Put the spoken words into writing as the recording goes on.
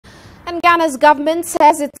And Ghana's government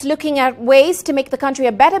says it's looking at ways to make the country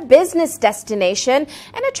a better business destination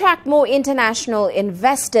and attract more international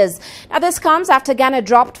investors. Now, this comes after Ghana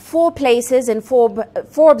dropped 4 places in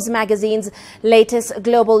Forbes magazine's latest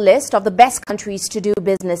global list of the best countries to do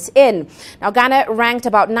business in. Now, Ghana ranked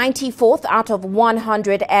about 94th out of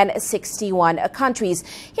 161 countries.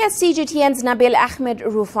 Here's CGTN's Nabil Ahmed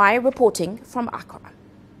Rufai reporting from Accra.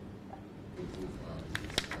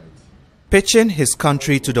 Pitching his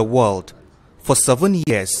country to the world. For 7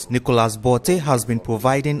 years, Nicholas Bote has been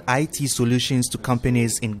providing IT solutions to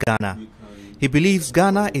companies in Ghana. He believes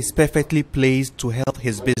Ghana is perfectly placed to help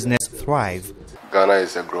his business thrive. Ghana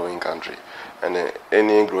is a growing country, and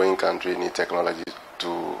any growing country needs technology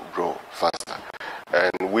to grow faster.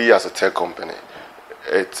 And we as a tech company,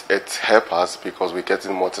 it helps us because we're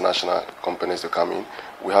getting multinational companies to come in.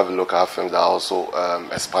 We have local firms that are also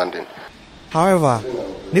expanding. However,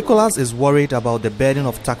 Nicholas is worried about the burden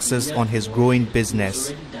of taxes on his growing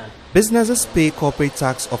business. Businesses pay corporate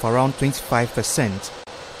tax of around 25%.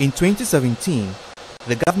 In 2017,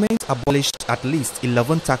 the government abolished at least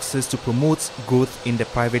 11 taxes to promote growth in the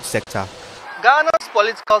private sector. Ghana's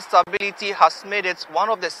political stability has made it one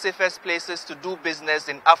of the safest places to do business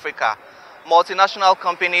in Africa. Multinational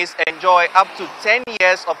companies enjoy up to 10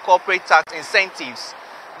 years of corporate tax incentives.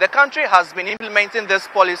 The country has been implementing this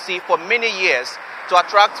policy for many years to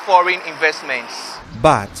attract foreign investments.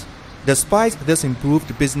 But despite this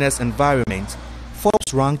improved business environment,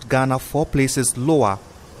 Forbes ranked Ghana 4 places lower,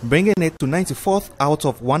 bringing it to 94th out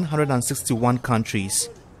of 161 countries.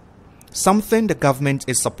 Something the government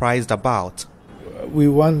is surprised about. We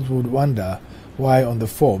would wonder why on the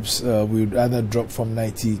Forbes we would either drop from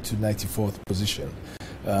 90 to 94th position,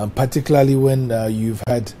 particularly when you've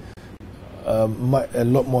had a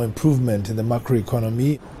lot more improvement in the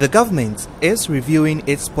macroeconomy. The government is reviewing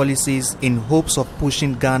its policies in hopes of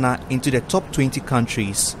pushing Ghana into the top 20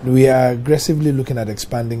 countries. We are aggressively looking at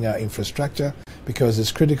expanding our infrastructure because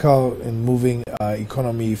it's critical in moving our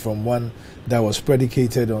economy from one that was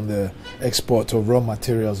predicated on the export of raw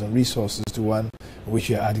materials and resources to one which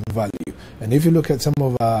we are adding value. And if you look at some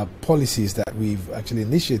of our policies that we've actually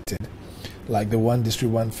initiated, like the One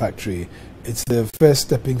District, One Factory, it's the first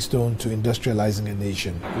stepping stone to industrializing a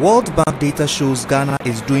nation. World Bank data shows Ghana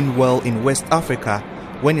is doing well in West Africa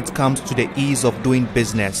when it comes to the ease of doing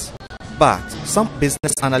business. But some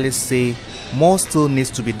business analysts say more still needs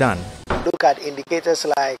to be done. Look at indicators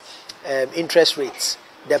like interest rates.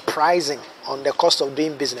 The pricing on the cost of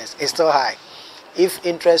doing business is still high. If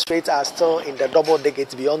interest rates are still in the double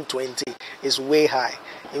digits beyond 20, it's way high.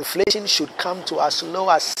 Inflation should come to as low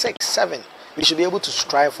as 6, 7. We should be able to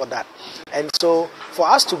strive for that. And so for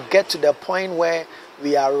us to get to the point where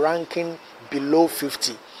we are ranking below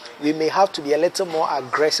 50, we may have to be a little more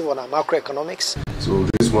aggressive on our macroeconomics. So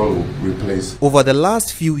this one will replace. Over the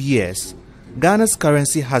last few years, Ghana's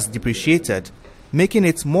currency has depreciated, making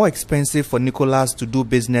it more expensive for Nicholas to do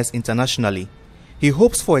business internationally. He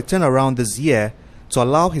hopes for a turnaround this year to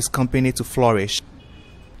allow his company to flourish.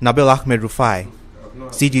 Nabil Ahmed Rufai,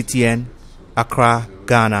 CGTN, Accra,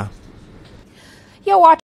 Ghana. You're watching